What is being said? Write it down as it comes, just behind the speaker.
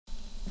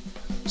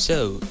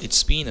So,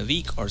 it's been a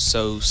week or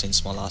so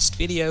since my last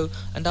video,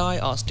 and I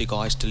asked you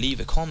guys to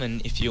leave a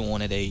comment if you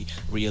wanted a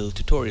real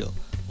tutorial.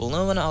 Well,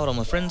 no one out of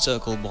my friend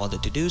circle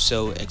bothered to do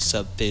so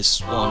except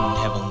this one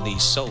heavenly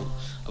soul.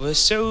 I was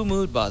so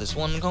moved by this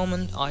one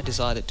comment, I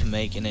decided to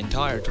make an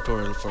entire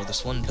tutorial for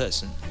this one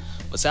person.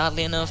 But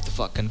sadly enough, the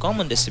fucking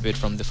comment disappeared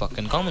from the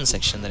fucking comment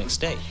section the next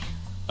day.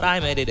 But I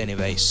made it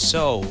anyway,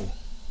 so...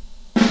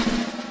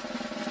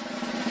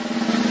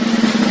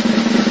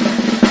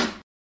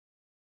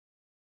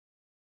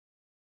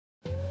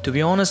 To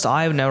be honest,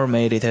 I've never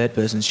made a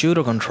third-person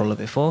shooter controller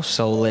before,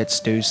 so let's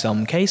do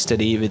some case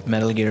study with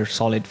Metal Gear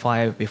Solid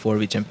 5 before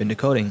we jump into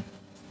coding.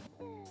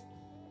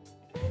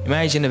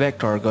 Imagine a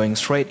vector going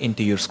straight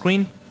into your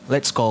screen.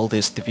 Let's call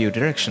this the view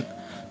direction.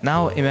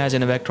 Now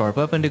imagine a vector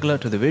perpendicular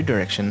to the view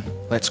direction.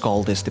 Let's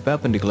call this the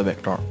perpendicular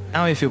vector.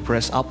 Now if you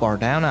press up or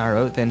down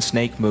arrow, then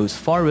Snake moves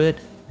forward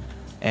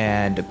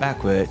and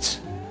backwards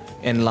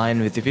in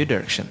line with the view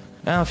direction.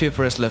 Now if you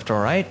press left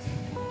or right,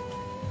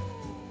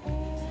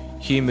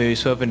 he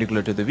moves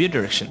perpendicular to the view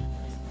direction.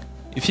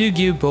 If you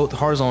give both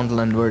horizontal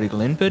and vertical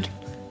input,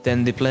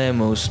 then the player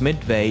moves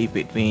midway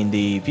between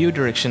the view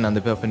direction and the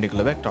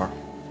perpendicular vector.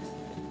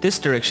 This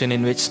direction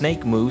in which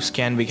Snake moves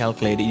can be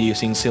calculated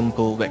using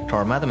simple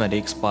vector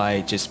mathematics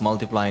by just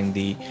multiplying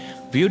the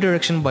view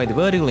direction by the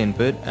vertical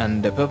input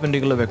and the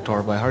perpendicular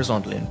vector by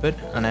horizontal input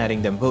and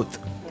adding them both,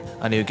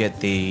 and you get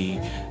the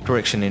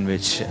direction in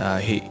which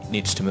he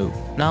needs to move.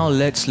 Now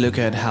let's look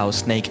at how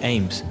Snake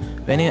aims.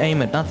 When you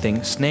aim at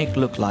nothing, Snake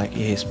looks like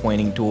he is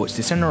pointing towards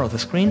the center of the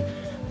screen.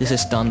 This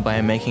is done by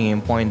making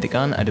him point the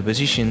gun at a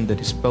position that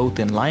is both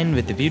in line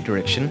with the view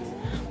direction,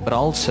 but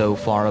also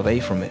far away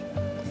from it.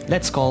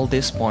 Let's call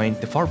this point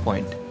the far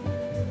point.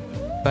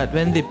 But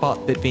when the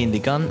path between the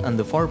gun and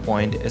the far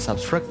point is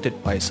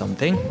obstructed by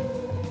something,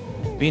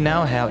 we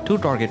now have two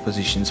target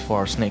positions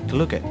for Snake to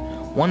look at.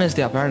 One is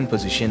the apparent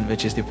position,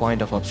 which is the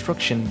point of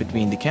obstruction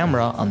between the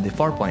camera and the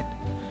far point,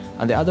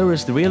 and the other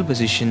is the real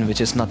position,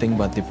 which is nothing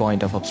but the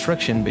point of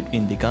obstruction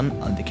between the gun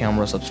and the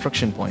camera's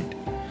obstruction point.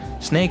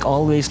 Snake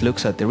always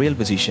looks at the real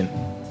position.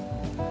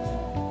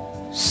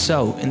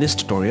 So, in this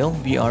tutorial,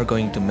 we are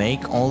going to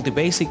make all the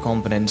basic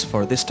components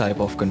for this type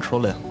of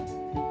controller.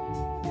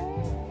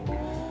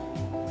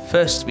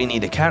 First, we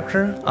need a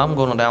character. I'm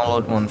gonna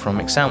download one from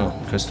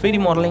XAML, because 3D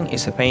modeling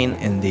is a pain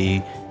in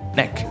the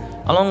neck.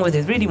 Along with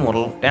the 3D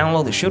model,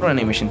 download the shooter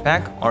animation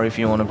pack, or if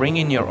you want to bring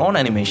in your own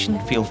animation,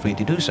 feel free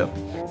to do so.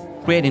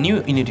 Create a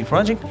new Unity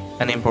project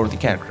and import the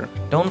character.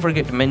 Don't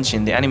forget to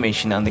mention the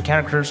animation and the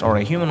characters or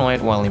a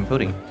humanoid while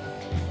inputting.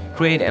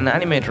 Create an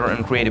animator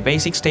and create a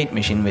basic state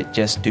machine with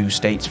just 2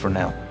 states for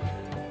now.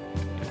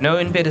 If no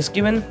input is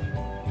given,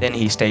 then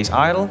he stays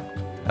idle,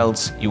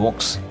 else he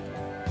walks.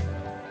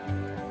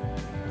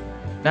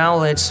 Now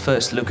let's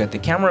first look at the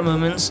camera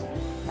movements.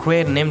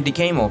 Create an empty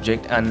game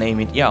object and name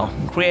it yaw.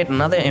 Create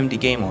another empty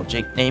game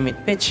object, name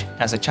it pitch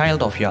as a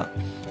child of yaw.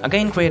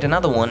 Again, create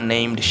another one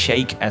named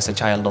shake as a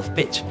child of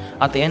pitch.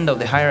 At the end of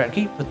the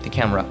hierarchy, put the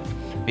camera.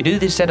 We do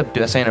this setup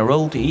to assign a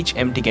role to each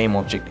empty game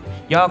object.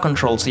 Yaw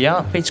controls the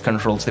yaw, pitch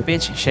controls the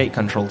pitch, shake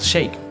controls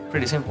shake.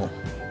 Pretty simple.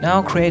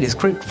 Now create a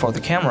script for the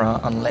camera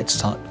and let's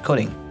start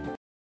coding.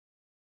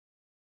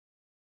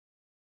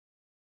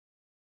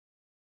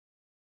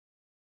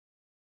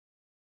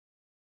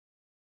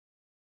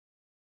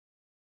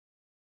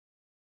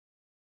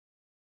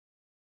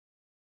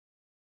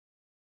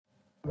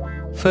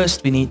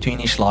 First, we need to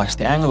initialize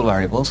the angle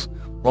variables,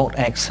 rod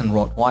x and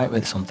rod y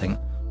with something.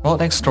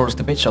 Rod x stores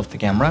the pitch of the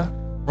camera,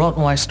 rod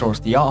y stores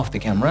the yaw of the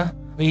camera.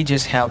 We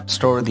just have to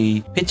store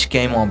the pitch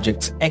game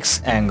object's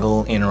x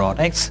angle in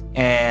rod x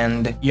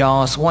and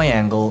yaw's y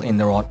angle in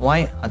the rod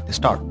y at the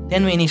start.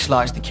 Then we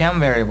initialize the cam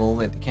variable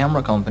with the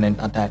camera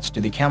component attached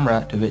to the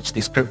camera to which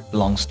the script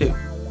belongs to.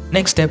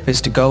 Next step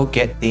is to go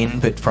get the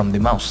input from the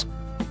mouse.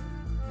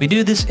 We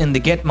do this in the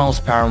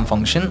getMouseParam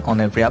function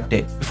on every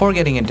update. Before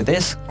getting into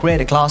this, create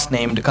a class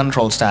named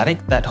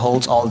controlStatic that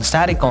holds all the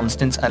static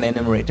constants and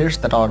enumerators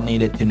that are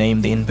needed to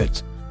name the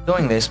inputs.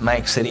 Doing this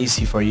makes it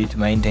easy for you to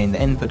maintain the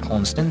input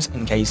constants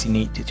in case you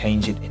need to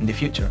change it in the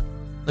future.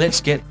 Let's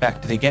get back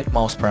to the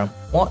getMouseParam.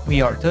 What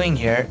we are doing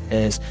here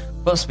is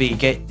first we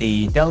get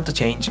the delta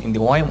change in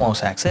the Y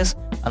mouse axis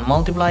and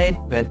multiply it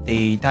with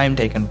the time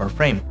taken per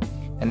frame,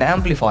 and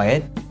amplify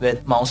it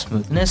with mouse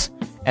smoothness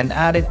and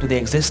add it to the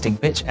existing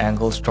pitch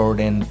angle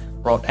stored in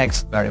rod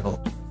x variable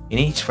in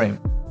each frame.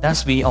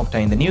 Thus we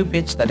obtain the new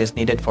pitch that is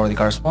needed for the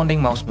corresponding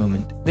mouse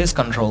movement. This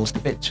controls the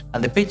pitch,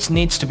 and the pitch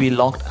needs to be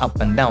locked up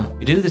and down.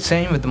 We do the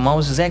same with the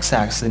mouse's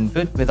x-axis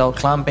input without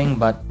clamping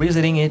but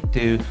resetting it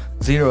to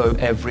 0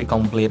 every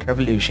complete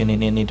revolution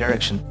in any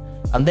direction.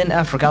 And then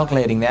after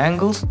calculating the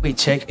angles, we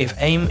check if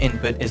aim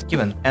input is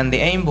given, and the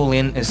aim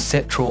boolean is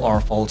set true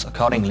or false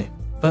accordingly.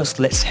 First,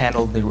 let's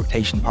handle the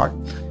rotation part.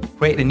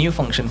 Create a new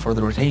function for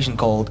the rotation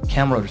called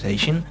camera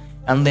rotation,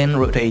 and then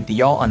rotate the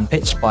yaw and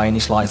pitch by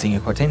initializing a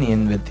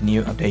quaternion with the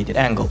new updated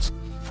angles.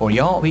 For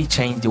yaw, we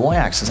change the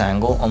y-axis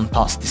angle and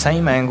pass the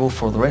same angle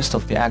for the rest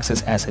of the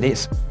axis as it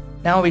is.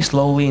 Now we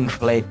slowly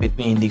interpolate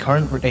between the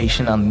current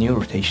rotation and the new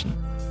rotation.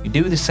 We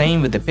do the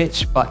same with the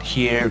pitch, but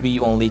here we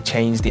only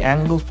change the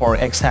angle for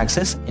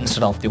x-axis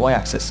instead of the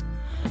y-axis.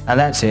 And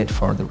that's it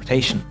for the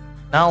rotation.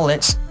 Now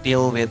let's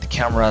deal with the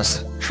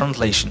camera's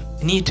translation.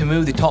 We need to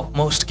move the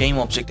topmost game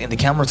object in the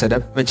camera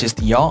setup, which is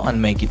the yaw,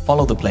 and make it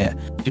follow the player.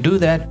 To do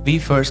that, we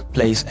first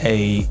place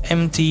a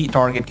empty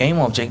target game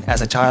object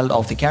as a child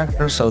of the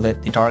character so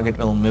that the target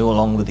will move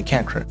along with the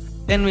character.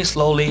 Then we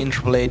slowly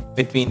interpolate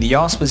between the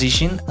yaw's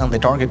position and the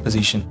target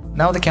position.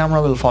 Now the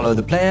camera will follow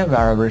the player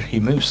wherever he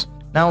moves.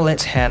 Now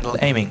let's handle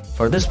aiming.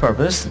 For this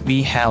purpose,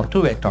 we have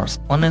two vectors.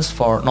 One is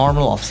for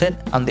normal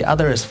offset and the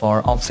other is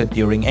for offset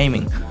during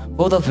aiming,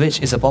 both of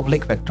which is a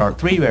public vector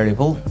 3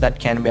 variable that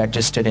can be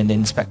adjusted in the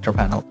inspector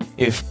panel.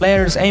 If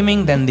player is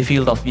aiming, then the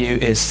field of view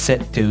is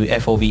set to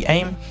FOV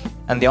aim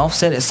and the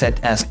offset is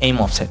set as aim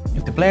offset.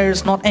 If the player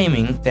is not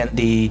aiming, then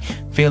the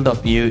field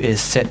of view is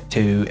set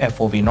to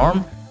FOV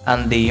norm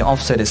and the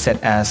offset is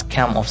set as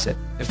cam offset.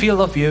 The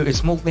field of view is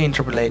smoothly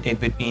interpolated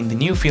between the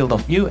new field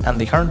of view and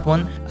the current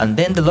one, and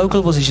then the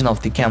local position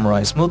of the camera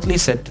is smoothly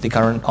set to the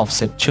current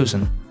offset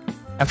chosen.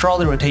 After all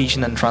the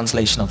rotation and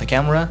translation of the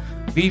camera,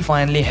 we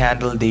finally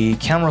handle the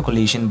camera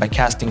collision by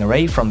casting a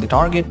ray from the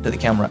target to the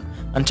camera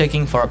and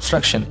checking for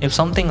obstruction. If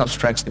something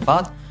obstructs the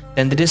path,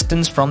 then the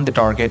distance from the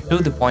target to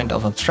the point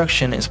of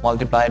obstruction is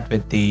multiplied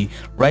with the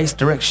ray's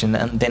direction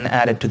and then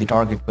added to the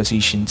target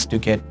positions to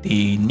get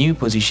the new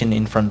position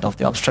in front of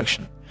the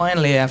obstruction.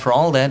 Finally, after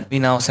all that, we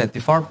now set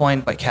the far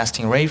point by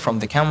casting ray from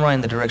the camera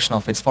in the direction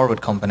of its forward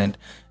component.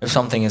 If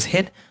something is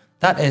hit,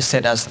 that is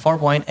set as the far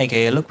point,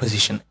 aka look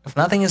position. If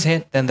nothing is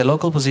hit, then the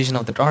local position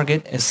of the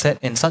target is set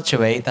in such a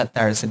way that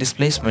there is a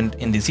displacement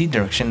in the z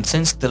direction,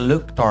 since the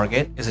look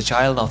target is a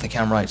child of the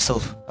camera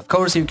itself. Of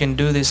course, you can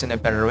do this in a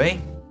better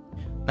way.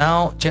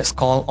 Now just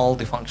call all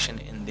the function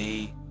in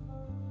the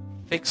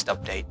fixed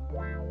update.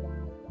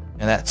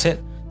 And that's it.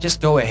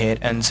 Just go ahead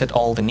and set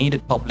all the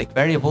needed public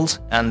variables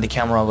and the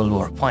camera will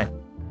work fine.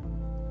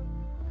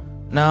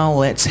 Now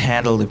let's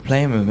handle the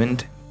play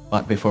movement,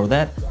 but before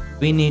that,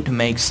 we need to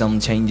make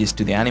some changes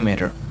to the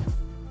animator.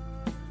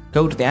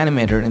 Go to the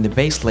animator in the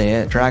base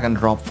layer, drag and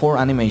drop 4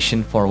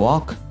 animation for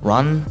walk,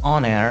 run,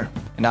 on air,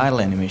 and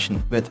idle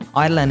animation, with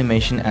idle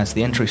animation as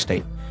the entry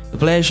state. The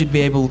player should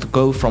be able to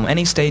go from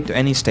any state to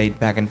any state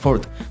back and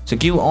forth, so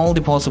give all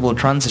the possible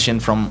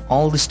transition from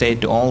all the state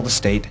to all the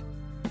state.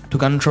 To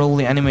control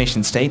the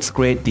animation states,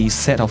 create the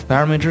set of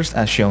parameters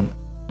as shown.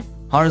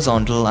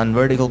 Horizontal and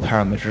vertical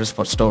parameters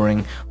for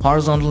storing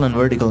horizontal and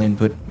vertical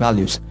input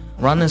values.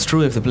 Run is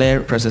true if the player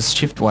presses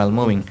shift while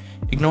moving.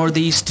 Ignore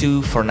these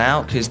two for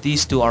now, because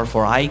these two are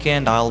for Aight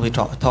and I'll be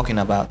talking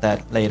about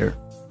that later.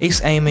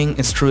 Is aiming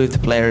is true if the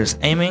player is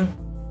aiming.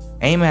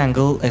 Aim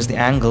angle is the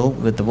angle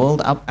with the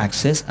world up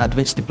axis at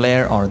which the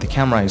player or the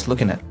camera is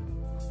looking at.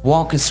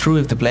 Walk is true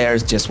if the player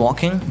is just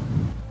walking.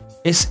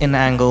 Is in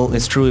angle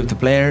is true if the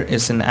player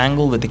is in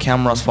angle with the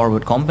camera's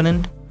forward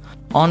component.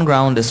 On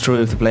ground is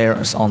true if the player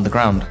is on the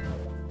ground.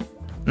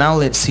 Now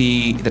let's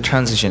see the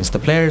transitions. The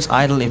player is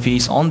idle if he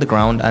is on the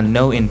ground and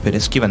no input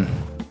is given.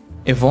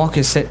 If walk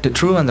is set to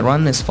true and the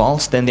run is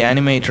false, then the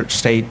animator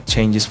state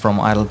changes from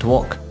idle to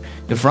walk.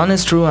 If run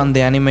is true and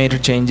the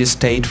animator changes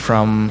state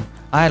from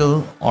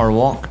idle or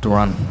walk to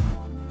run.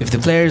 If the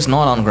player is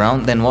not on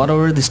ground, then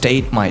whatever the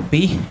state might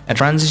be, a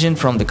transition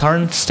from the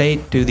current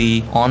state to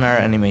the on-air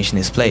animation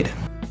is played.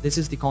 This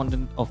is the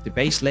content of the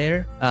base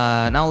layer.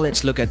 Now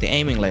let's look at the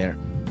aiming layer.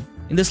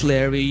 In this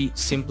layer we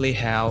simply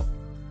have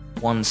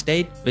one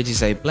state, which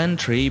is a blend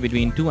tree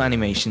between two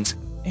animations,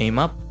 aim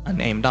up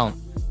and aim down.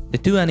 The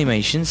two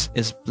animations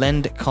is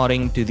blend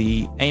according to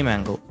the aim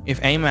angle.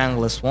 If aim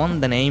angle is 1,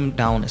 then aim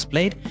down is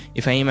played.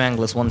 If aim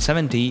angle is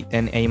 170,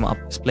 then aim up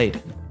is played.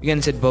 You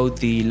can set both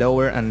the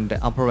lower and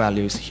the upper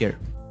values here.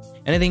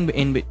 Anything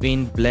in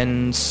between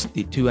blends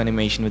the two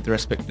animation with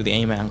respect to the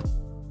aim angle.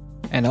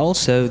 And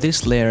also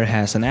this layer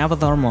has an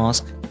avatar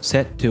mask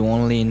set to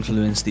only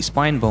influence the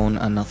spine bone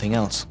and nothing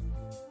else.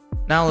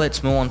 Now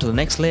let's move on to the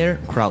next layer,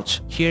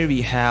 crouch. Here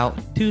we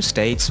have two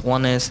states,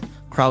 one is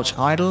crouch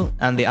idle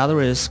and the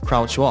other is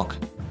crouch walk,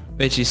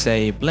 which is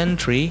a blend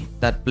tree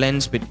that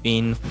blends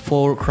between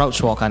 4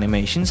 crouch walk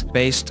animations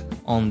based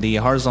on the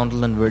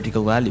horizontal and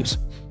vertical values.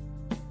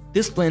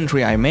 This blend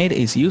tree I made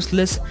is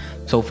useless,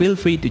 so feel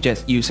free to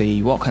just use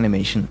a walk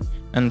animation.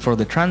 And for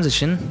the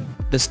transition,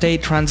 the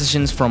state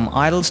transitions from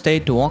idle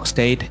state to walk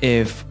state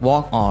if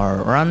walk or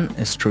run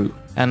is true,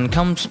 and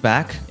comes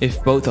back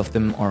if both of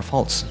them are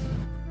false.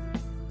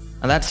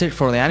 And that's it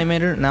for the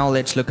animator. Now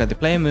let's look at the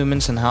player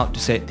movements and how to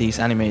set these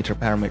animator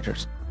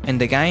parameters. And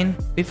again,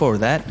 before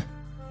that,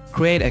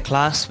 create a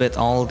class with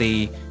all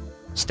the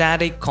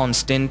static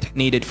constant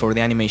needed for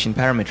the animation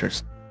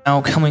parameters. Now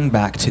coming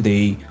back to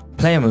the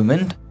player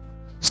movement,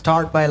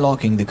 start by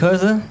locking the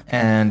cursor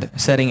and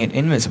setting it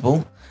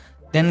invisible,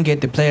 then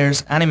get the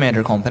player's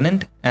animator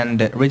component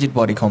and rigid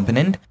body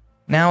component.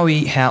 Now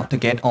we have to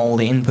get all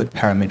the input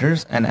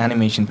parameters and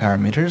animation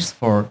parameters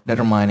for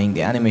determining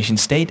the animation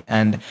state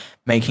and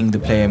making the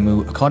player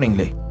move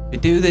accordingly. We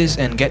do this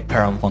in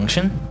getParam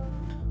function,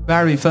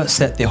 where we first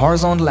set the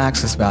horizontal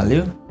axis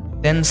value,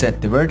 then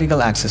set the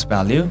vertical axis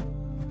value,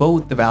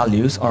 both the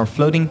values are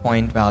floating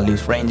point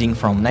values ranging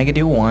from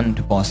 -1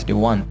 to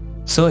 +1.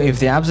 So if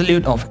the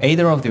absolute of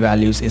either of the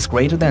values is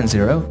greater than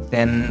 0,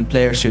 then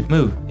player should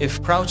move.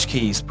 If crouch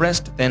key is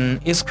pressed, then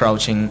is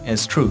crouching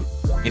is true.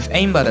 If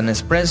aim button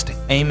is pressed,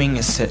 aiming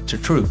is set to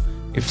true.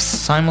 If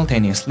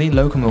simultaneously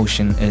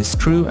locomotion is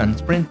true and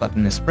sprint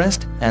button is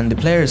pressed and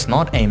the player is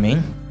not aiming,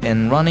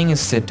 then running is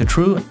set to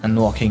true and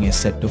walking is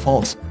set to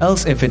false.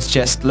 Else if it's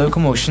just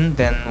locomotion,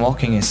 then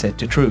walking is set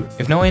to true.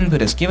 If no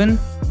input is given,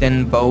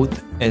 then both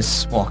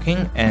is walking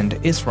and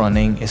is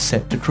running is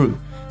set to true.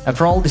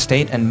 After all the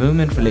state and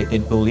movement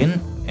related boolean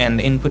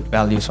and input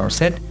values are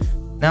set,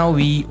 now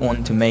we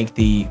want to make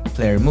the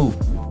player move.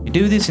 We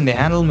do this in the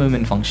handle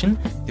movement function.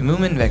 The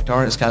movement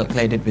vector is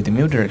calculated with the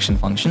move direction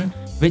function,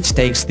 which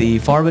takes the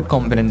forward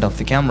component of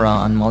the camera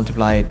and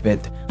multiply it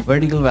with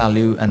vertical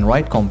value and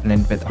right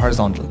component with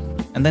horizontal,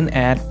 and then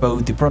add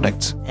both the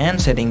products and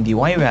setting the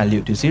y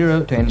value to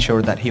 0 to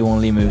ensure that he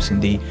only moves in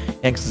the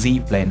xz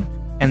plane,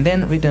 and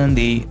then return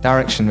the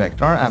direction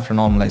vector after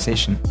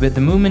normalization. With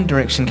the movement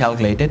direction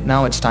calculated,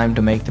 now it's time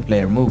to make the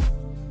player move.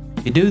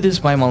 We do this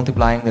by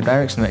multiplying the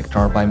direction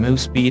vector by move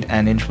speed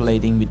and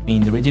interpolating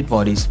between the rigid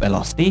body's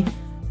velocity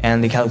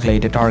and the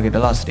calculated target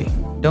velocity.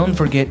 Don't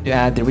forget to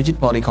add the rigid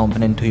body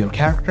component to your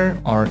character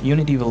or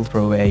Unity will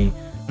throw a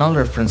null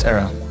reference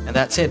error. And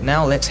that's it.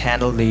 Now let's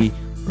handle the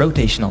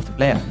rotation of the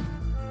player.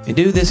 We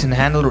do this in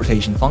the handle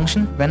rotation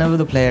function. Whenever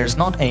the player is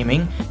not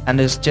aiming and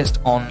is just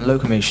on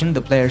locomotion,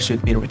 the player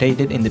should be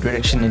rotated in the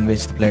direction in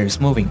which the player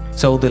is moving.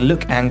 So the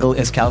look angle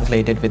is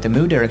calculated with the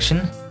move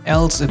direction.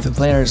 Else if the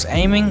player is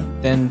aiming,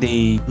 then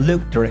the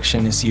look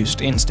direction is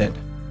used instead.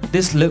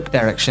 This look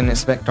direction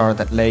is vector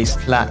that lays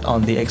flat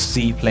on the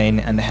xz plane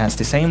and has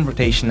the same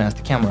rotation as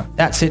the camera.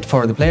 That's it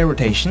for the player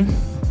rotation.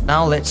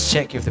 Now let's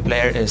check if the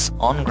player is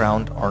on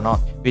ground or not.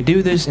 We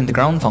do this in the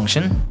ground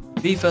function.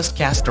 We first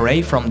cast a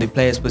ray from the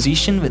player's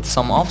position with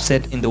some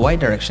offset in the y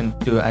direction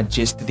to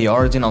adjust the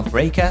origin of the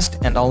ray cast,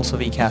 and also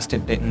we cast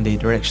it in the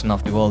direction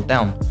of the world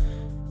down.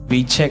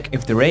 We check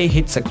if the ray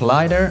hits a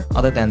collider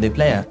other than the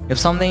player. If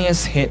something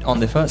is hit on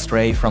the first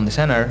ray from the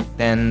center,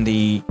 then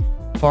the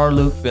for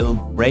loop will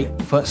break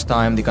the first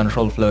time the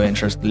control flow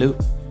enters the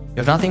loop.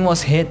 If nothing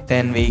was hit,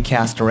 then we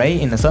cast a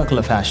ray in a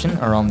circular fashion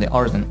around the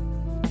origin.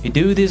 We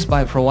do this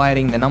by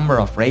providing the number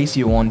of rays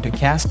you want to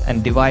cast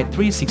and divide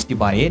 360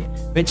 by it,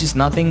 which is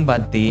nothing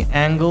but the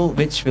angle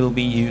which will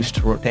be used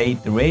to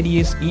rotate the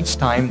radius each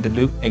time the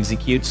loop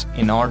executes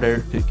in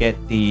order to get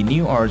the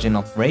new origin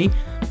of ray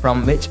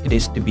from which it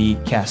is to be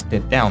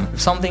casted down. If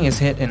something is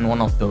hit in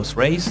one of those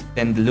rays,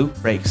 then the loop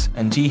breaks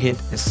and g-hit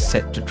is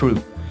set to true.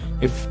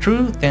 If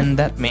true, then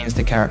that means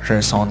the character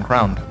is on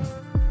ground.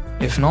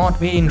 If not,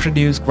 we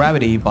introduce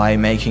gravity by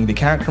making the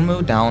character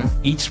move down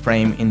each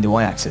frame in the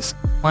y-axis.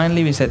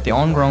 Finally, we set the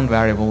on-ground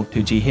variable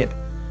to g-hit.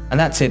 And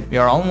that's it, we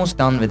are almost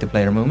done with the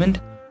player movement.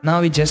 Now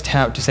we just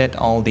have to set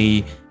all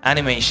the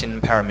animation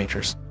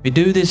parameters. We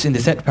do this in the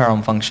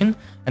setParam function,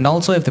 and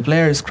also if the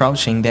player is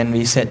crouching, then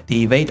we set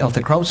the weight of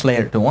the crouch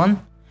layer to 1.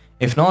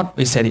 If not,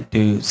 we set it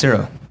to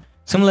 0.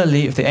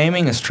 Similarly, if the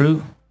aiming is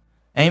true,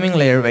 aiming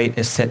layer weight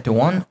is set to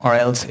 1 or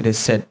else it is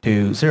set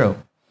to 0.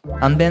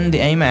 And then the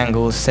aim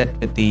angle is set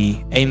with the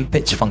aim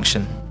pitch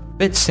function,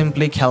 which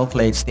simply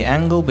calculates the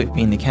angle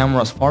between the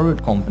camera's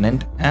forward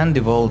component and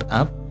the world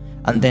up,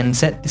 and then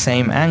set the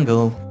same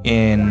angle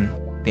in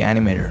the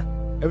animator.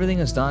 Everything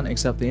is done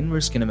except the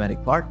inverse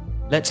kinematic part.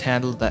 Let's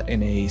handle that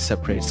in a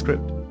separate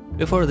script.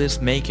 Before this,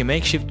 make a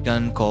makeshift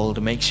gun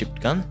called makeshift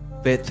gun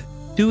with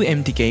 2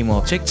 empty game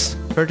objects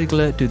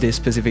particular to this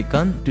specific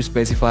gun to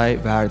specify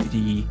where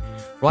the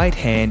right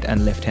hand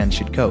and left hand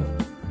should go.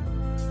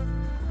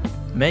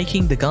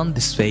 Making the gun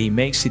this way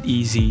makes it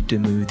easy to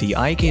move the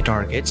IK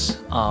targets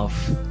of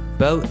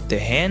both the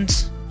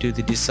hands to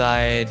the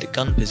desired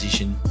gun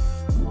position.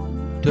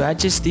 To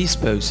adjust these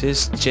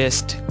poses,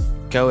 just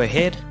go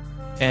ahead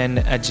and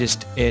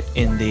adjust it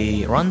in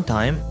the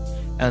runtime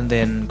and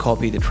then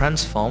copy the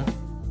transform,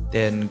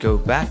 then go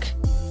back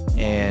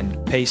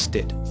and paste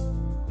it,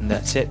 and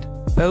that's it.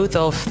 Both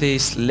of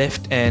these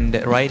left and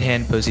right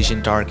hand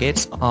position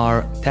targets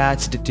are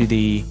attached to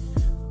the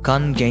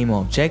gun game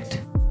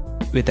object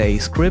with a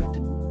script,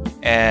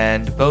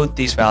 and both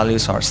these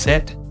values are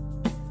set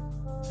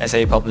as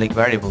a public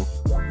variable.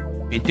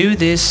 We do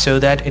this so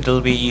that it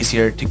will be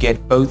easier to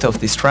get both of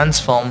these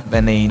transform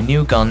when a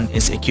new gun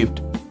is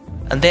equipped.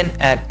 And then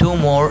add 2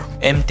 more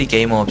empty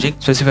game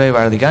objects, specify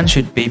where the gun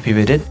should be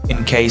pivoted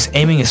in case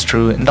aiming is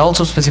true, and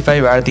also specify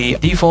where the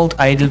default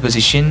idle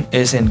position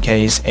is in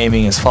case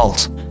aiming is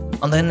false.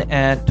 And then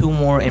add 2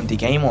 more empty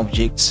game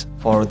objects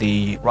for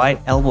the right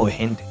elbow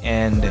hint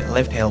and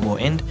left elbow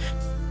end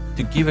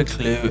to give a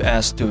clue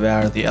as to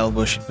where the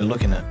elbow should be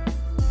looking at.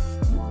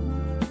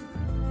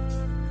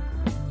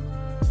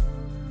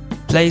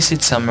 Place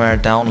it somewhere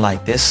down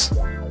like this.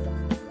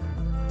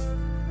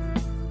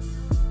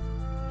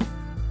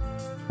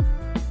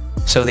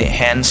 So the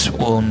hands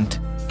won't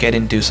get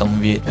into some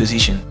weird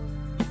position.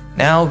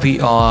 Now we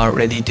are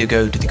ready to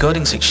go to the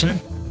coding section.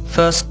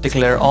 First,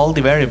 declare all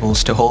the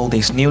variables to hold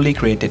this newly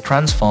created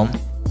transform.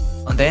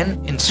 And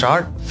then in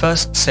start,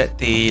 first set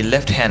the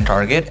left hand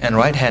target and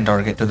right hand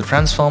target to the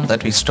transform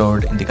that we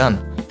stored in the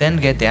gun. Then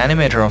get the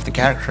animator of the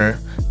character.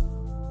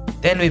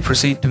 Then we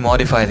proceed to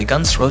modify the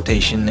gun's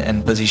rotation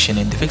and position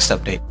in the fixed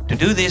update. To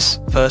do this,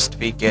 first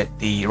we get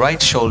the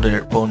right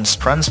shoulder bones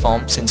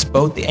transform, since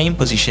both the aim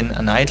position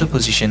and idle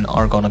position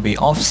are gonna be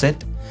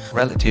offset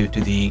relative to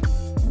the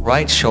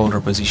right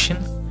shoulder position.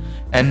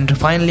 And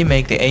finally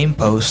make the aim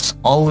posts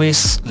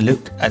always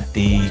look at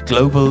the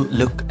global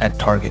look at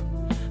target.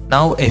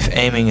 Now if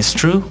aiming is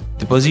true,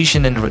 the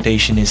position and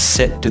rotation is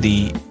set to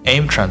the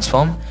aim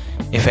transform.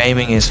 If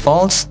aiming is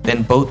false,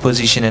 then both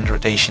position and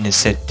rotation is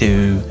set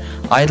to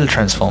idle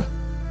transform.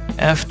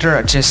 After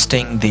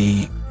adjusting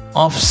the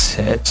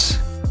offsets,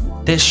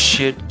 this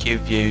should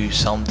give you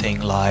something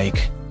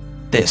like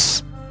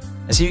this.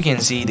 As you can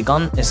see, the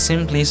gun is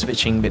simply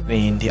switching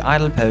between the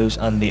idle pose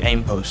and the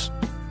aim pose.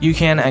 You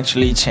can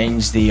actually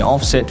change the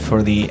offset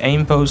for the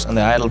aim pose and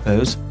the idle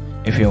pose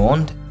if you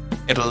want.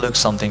 It'll look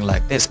something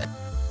like this.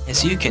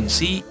 As you can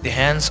see, the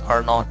hands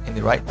are not in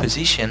the right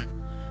position.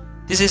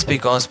 This is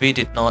because we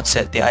did not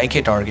set the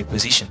Aight target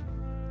position.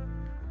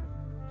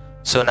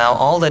 So now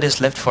all that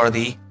is left for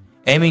the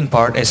aiming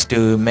part is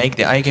to make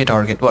the Aight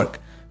target work.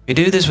 We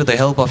do this with the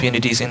help of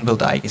Unity's inbuilt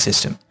Aight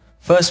system.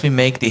 First we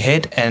make the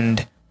head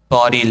and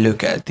body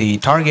look at the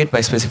target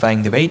by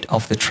specifying the weight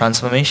of the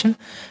transformation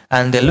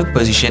and the look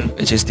position,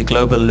 which is the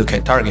global look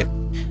at target.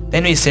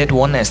 Then we set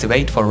one as the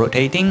weight for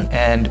rotating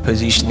and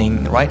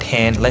positioning right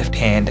hand, left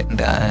hand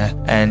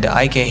and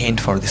IK hint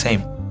for the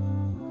same.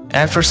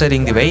 After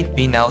setting the weight,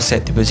 we now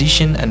set the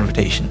position and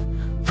rotation.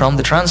 From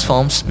the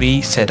transforms,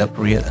 we set up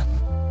rear.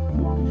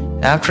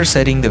 After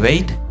setting the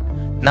weight,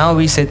 now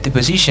we set the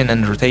position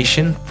and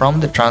rotation. From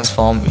the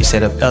transform, we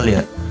set up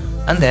earlier.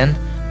 And then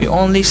we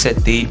only set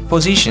the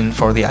position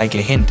for the IK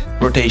hint.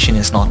 Rotation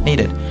is not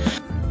needed.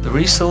 The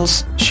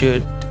results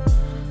should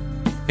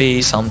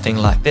be something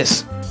like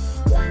this.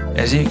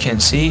 As you can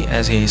see,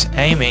 as he's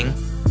aiming,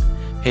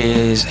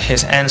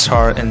 his hands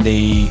are in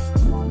the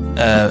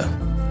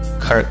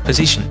correct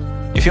position.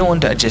 If you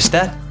want to adjust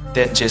that,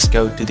 then just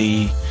go to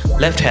the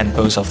left hand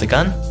pose of the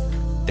gun,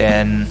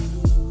 then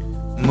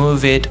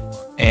move it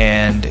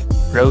and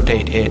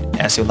rotate it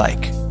as you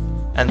like,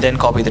 and then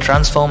copy the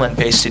transform and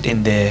paste it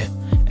in there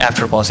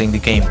after pausing the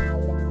game.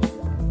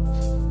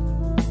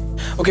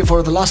 Okay,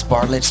 for the last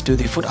part, let's do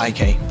the foot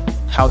IK.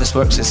 How this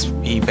works is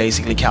we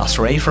basically cast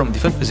a ray from the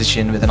foot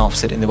position with an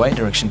offset in the y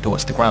direction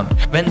towards the ground.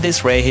 When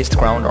this ray hits the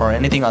ground or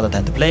anything other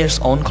than the player's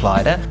own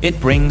collider, it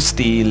brings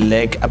the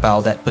leg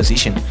about that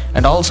position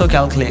and also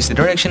calculates the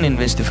direction in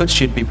which the foot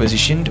should be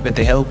positioned with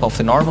the help of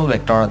the normal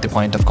vector at the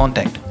point of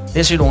contact.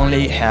 This should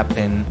only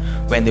happen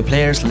when the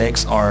player's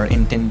legs are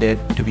intended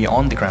to be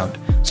on the ground.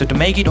 So to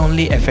make it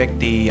only affect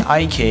the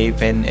IK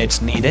when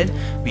it's needed,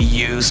 we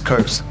use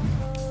curves.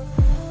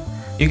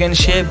 You can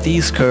shape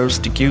these curves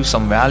to give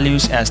some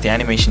values as the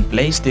animation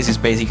plays. This is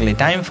basically a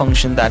time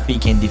function that we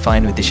can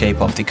define with the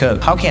shape of the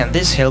curve. How can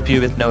this help you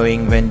with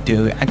knowing when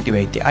to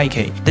activate the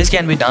IK? This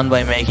can be done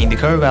by making the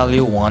curve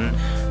value 1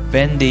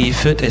 when the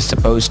foot is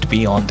supposed to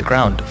be on the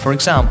ground. For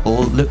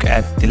example, look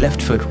at the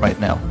left foot right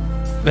now.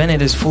 When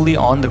it is fully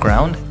on the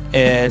ground,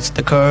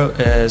 the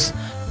curve is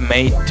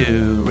made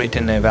to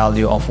return a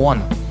value of 1.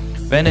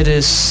 When it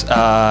is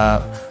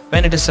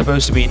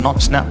supposed to be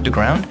not snapped to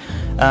ground,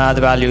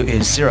 the value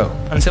is 0.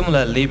 And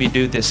similarly, we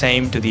do the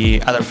same to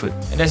the other foot.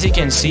 And as you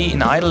can see,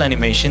 in idle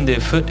animation, the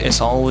foot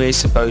is always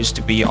supposed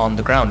to be on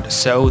the ground,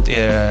 so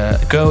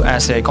go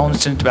as a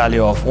constant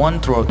value of 1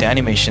 throughout the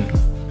animation.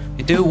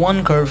 We do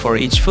one curve for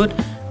each foot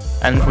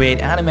and create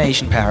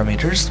animation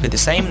parameters with the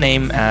same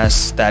name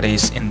as that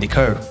is in the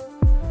curve.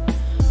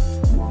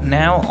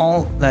 Now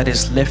all that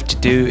is left to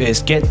do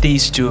is get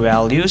these two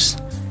values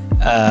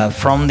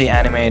from the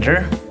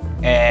animator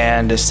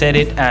and set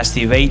it as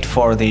the weight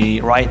for the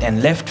right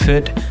and left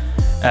foot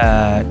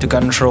to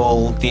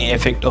control the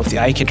effect of the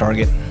IK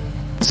target.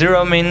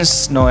 0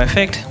 means no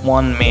effect,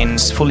 1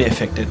 means fully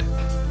affected.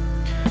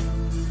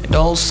 And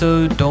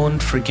also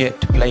don't forget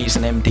to place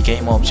an empty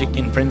game object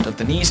in front of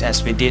the knees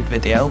as we did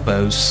with the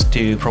elbows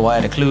to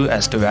provide a clue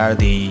as to where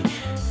the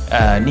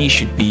knee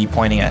should be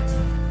pointing at.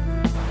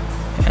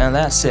 And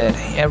that's it,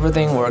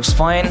 everything works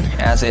fine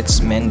as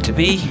it's meant to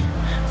be,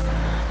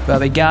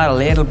 but we got a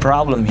little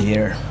problem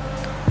here.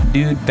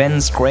 Dude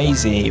bends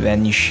crazy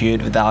when you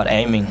shoot without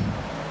aiming.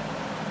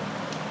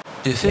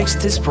 To fix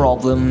this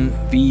problem,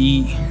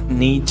 we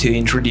need to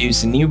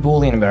introduce a new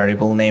boolean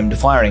variable named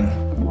firing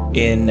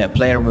in a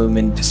player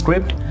movement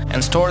script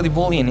and store the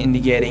boolean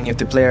indicating if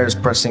the player is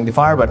pressing the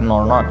fire button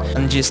or not,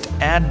 and just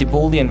add the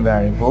boolean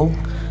variable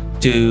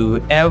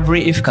to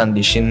every if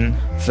condition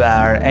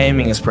where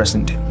aiming is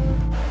present.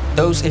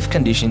 Those if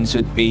conditions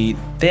would be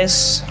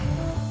this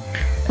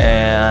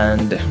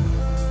and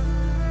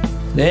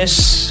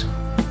this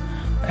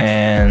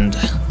and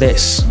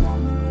this,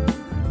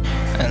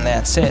 and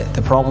that's it.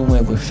 The problem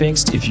will be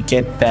fixed if you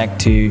get back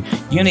to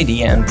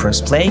Unity and press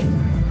play.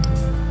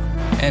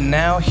 And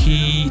now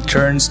he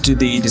turns to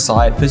the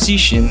desired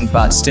position,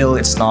 but still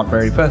it's not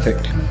very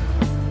perfect.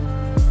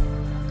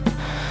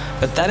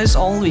 But that is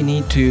all we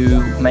need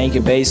to make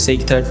a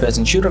basic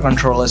third-person shooter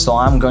controller, so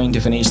I'm going to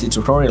finish the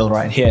tutorial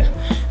right here.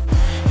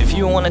 If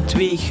you want to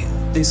tweak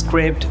this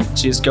script,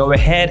 just go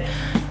ahead.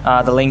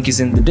 The link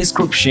is in the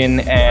description,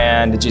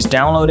 and just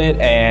download it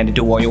and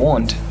do what you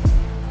want.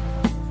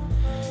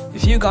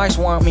 If you guys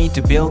want me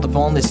to build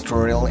upon this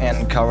tutorial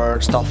and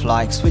cover stuff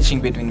like switching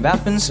between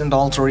weapons and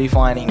also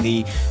refining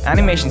the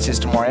animation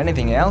system or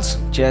anything else,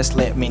 just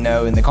let me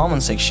know in the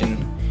comment section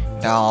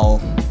and I'll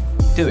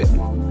do it.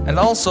 And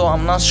also,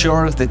 I'm not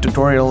sure if the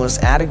tutorial is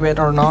adequate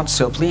or not,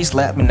 so please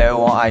let me know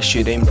what I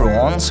should improve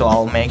on, so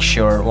I'll make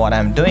sure what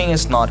I'm doing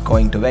is not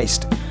going to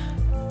waste.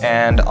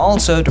 And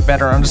also, to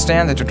better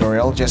understand the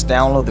tutorial, just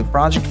download the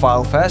project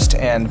file first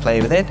and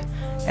play with it,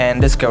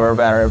 and discover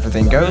where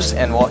everything goes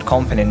and what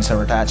components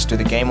are attached to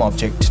the game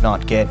object to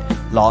not get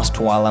lost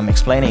while I'm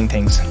explaining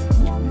things.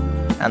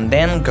 And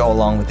then go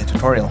along with the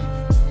tutorial.